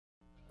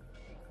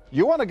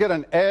You want to get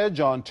an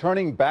edge on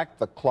turning back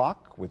the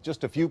clock with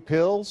just a few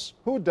pills?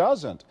 Who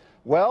doesn't?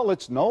 Well,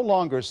 it's no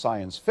longer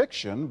science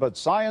fiction, but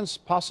science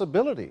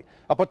possibility,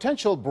 a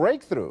potential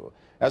breakthrough.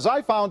 As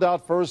I found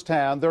out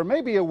firsthand, there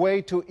may be a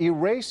way to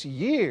erase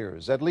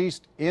years, at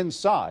least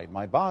inside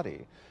my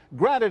body.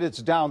 Granted,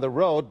 it's down the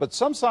road, but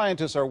some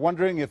scientists are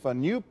wondering if a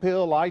new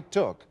pill I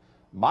took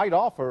might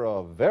offer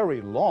a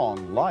very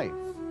long life.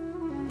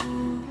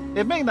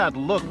 It may not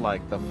look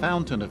like the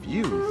fountain of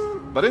youth,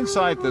 but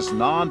inside this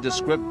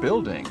nondescript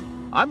building,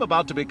 I'm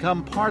about to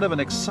become part of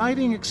an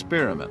exciting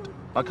experiment,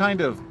 a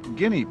kind of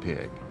guinea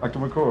pig. Dr.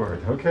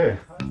 McCord, okay.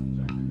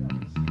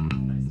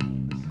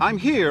 I'm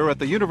here at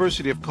the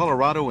University of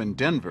Colorado in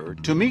Denver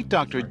to meet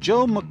Dr.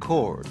 Joe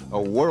McCord, a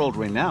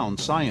world-renowned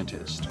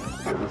scientist.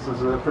 This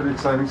is pretty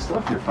exciting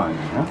stuff you're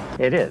finding, huh?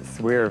 It is.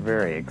 We're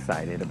very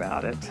excited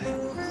about it.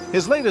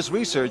 His latest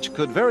research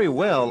could very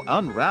well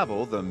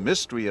unravel the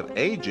mystery of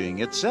aging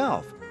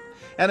itself.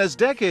 And his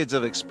decades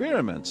of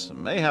experiments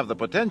may have the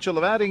potential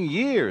of adding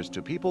years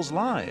to people's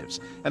lives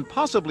and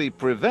possibly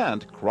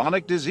prevent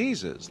chronic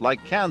diseases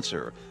like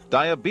cancer,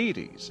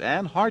 diabetes,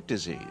 and heart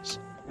disease.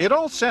 It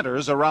all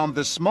centers around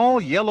this small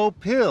yellow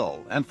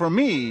pill, and for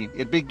me,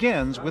 it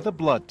begins with a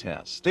blood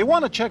test. They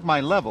want to check my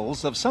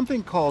levels of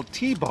something called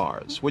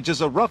T-bars, which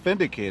is a rough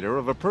indicator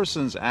of a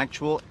person's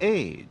actual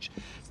age.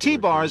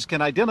 T-bars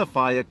can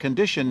identify a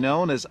condition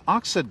known as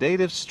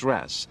oxidative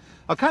stress,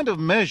 a kind of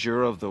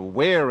measure of the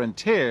wear and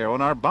tear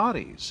on our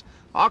bodies.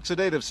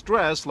 Oxidative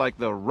stress, like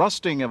the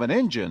rusting of an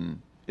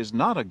engine, is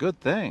not a good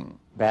thing.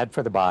 Bad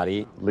for the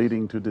body.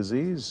 Leading to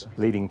disease?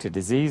 Leading to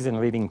disease and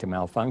leading to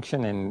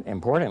malfunction, and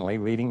importantly,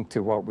 leading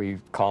to what we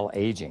call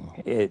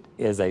aging. It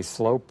is a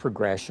slow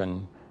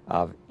progression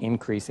of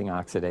increasing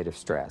oxidative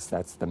stress.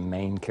 That's the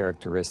main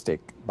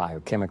characteristic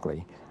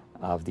biochemically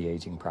of the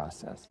aging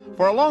process.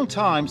 For a long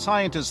time,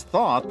 scientists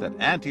thought that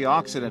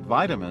antioxidant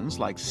vitamins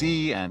like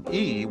C and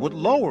E would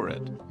lower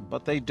it,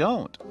 but they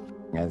don't.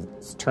 As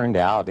it's turned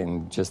out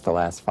in just the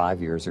last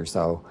 5 years or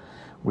so,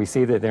 we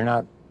see that they're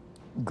not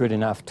good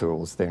enough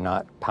tools. They're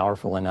not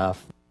powerful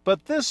enough.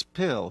 But this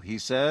pill, he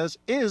says,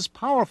 is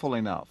powerful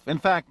enough. In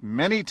fact,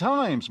 many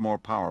times more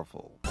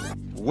powerful.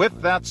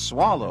 With that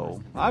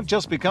swallow, I've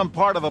just become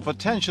part of a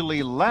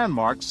potentially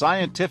landmark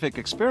scientific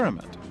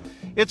experiment.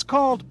 It's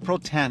called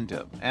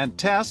Protandim, and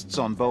tests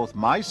on both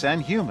mice and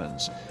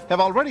humans have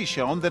already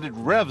shown that it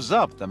revs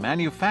up the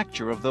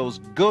manufacture of those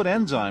good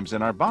enzymes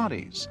in our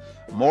bodies.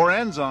 More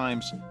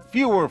enzymes,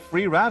 fewer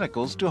free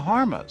radicals to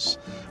harm us.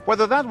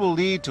 Whether that will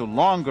lead to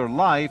longer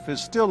life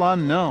is still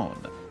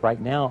unknown. Right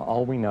now,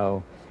 all we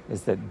know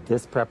is that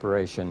this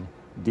preparation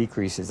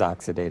decreases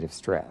oxidative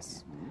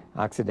stress.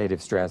 Oxidative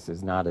stress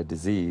is not a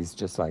disease,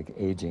 just like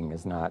aging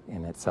is not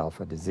in itself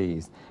a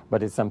disease,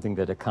 but it's something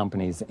that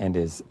accompanies and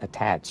is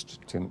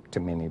attached to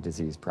many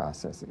disease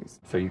processes.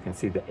 So you can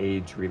see the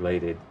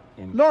age-related.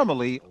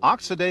 Normally,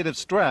 oxidative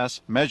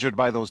stress, measured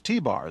by those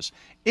T-bars,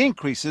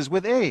 increases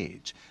with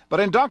age.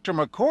 But in Dr.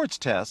 McCord's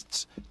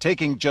tests,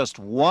 taking just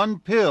one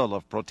pill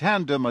of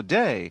Protandim a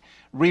day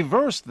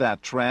reversed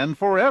that trend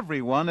for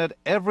everyone at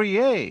every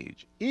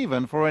age,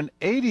 even for an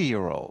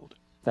 80-year-old.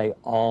 They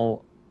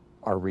all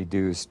are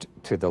reduced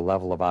to the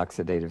level of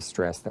oxidative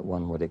stress that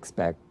one would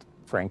expect,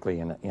 frankly,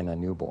 in a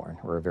newborn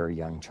or a very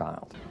young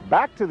child.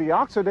 Back to the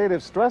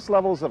oxidative stress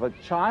levels of a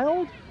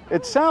child?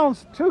 It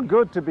sounds too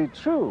good to be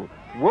true.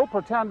 Will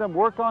Protandim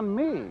work on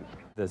me?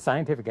 The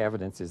scientific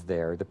evidence is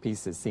there. The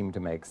pieces seem to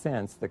make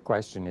sense. The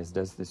question is,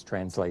 does this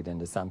translate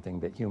into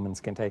something that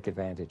humans can take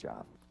advantage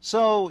of?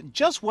 So,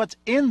 just what's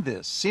in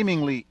this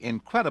seemingly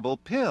incredible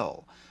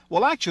pill?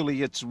 Well,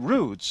 actually, its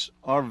roots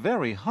are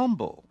very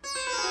humble.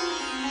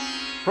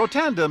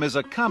 Protandim is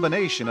a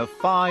combination of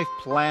 5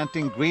 plant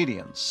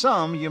ingredients.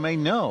 Some you may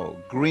know: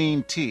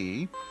 green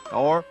tea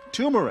or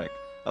turmeric,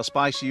 a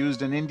spice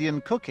used in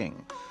Indian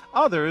cooking.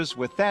 Others,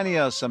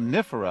 Withania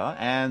somnifera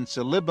and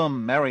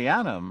Silybum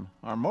marianum,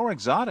 are more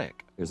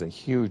exotic. There's a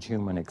huge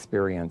human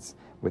experience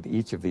with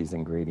each of these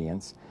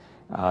ingredients.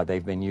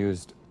 They've been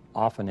used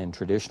often in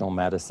traditional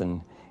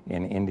medicine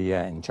in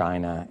India and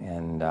China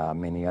and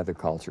many other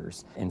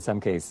cultures, in some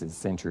cases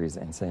centuries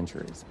and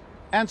centuries.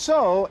 And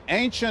so,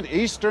 ancient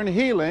Eastern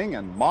healing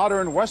and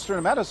modern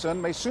Western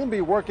medicine may soon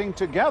be working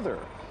together.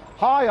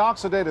 High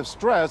oxidative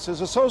stress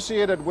is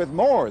associated with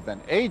more than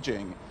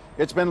aging.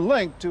 It's been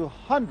linked to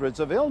hundreds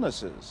of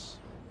illnesses.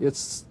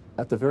 It's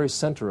at the very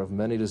center of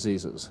many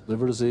diseases: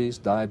 liver disease,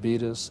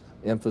 diabetes,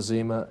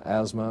 emphysema,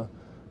 asthma.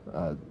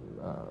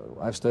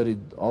 I've studied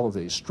all of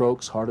these: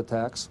 strokes, heart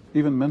attacks.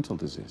 Even mental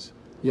disease?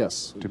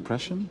 Yes.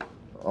 Depression?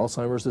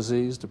 Alzheimer's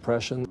disease,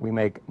 depression. We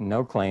make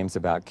no claims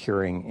about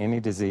curing any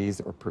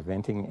disease or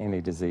preventing any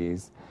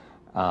disease.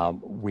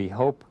 We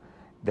hope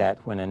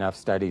that when enough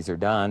studies are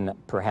done,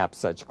 perhaps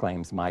such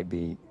claims might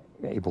be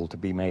able to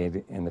be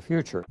made in the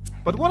future.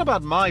 But what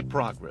about my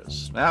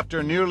progress?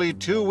 After nearly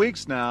 2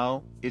 weeks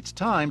now, it's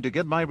time to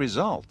get my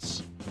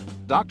results.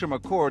 Dr.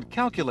 McCord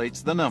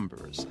calculates the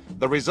numbers.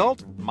 The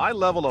result? My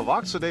level of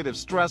oxidative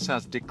stress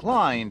has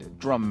declined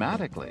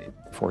dramatically.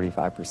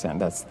 45%,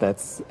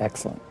 that's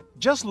excellent.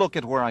 Just look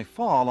at where I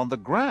fall on the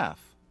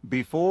graph,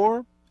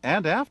 before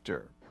and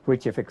after.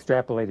 Which, if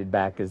extrapolated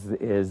back,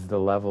 is the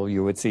level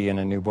you would see in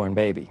a newborn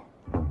baby.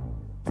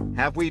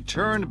 Have we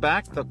turned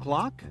back the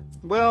clock?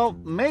 Well,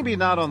 maybe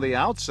not on the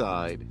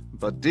outside,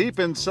 but deep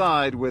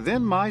inside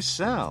within my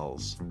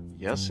cells.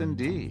 Yes,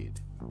 indeed.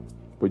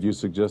 Would you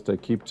suggest I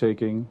keep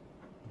taking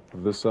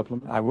this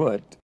supplement? I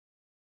would.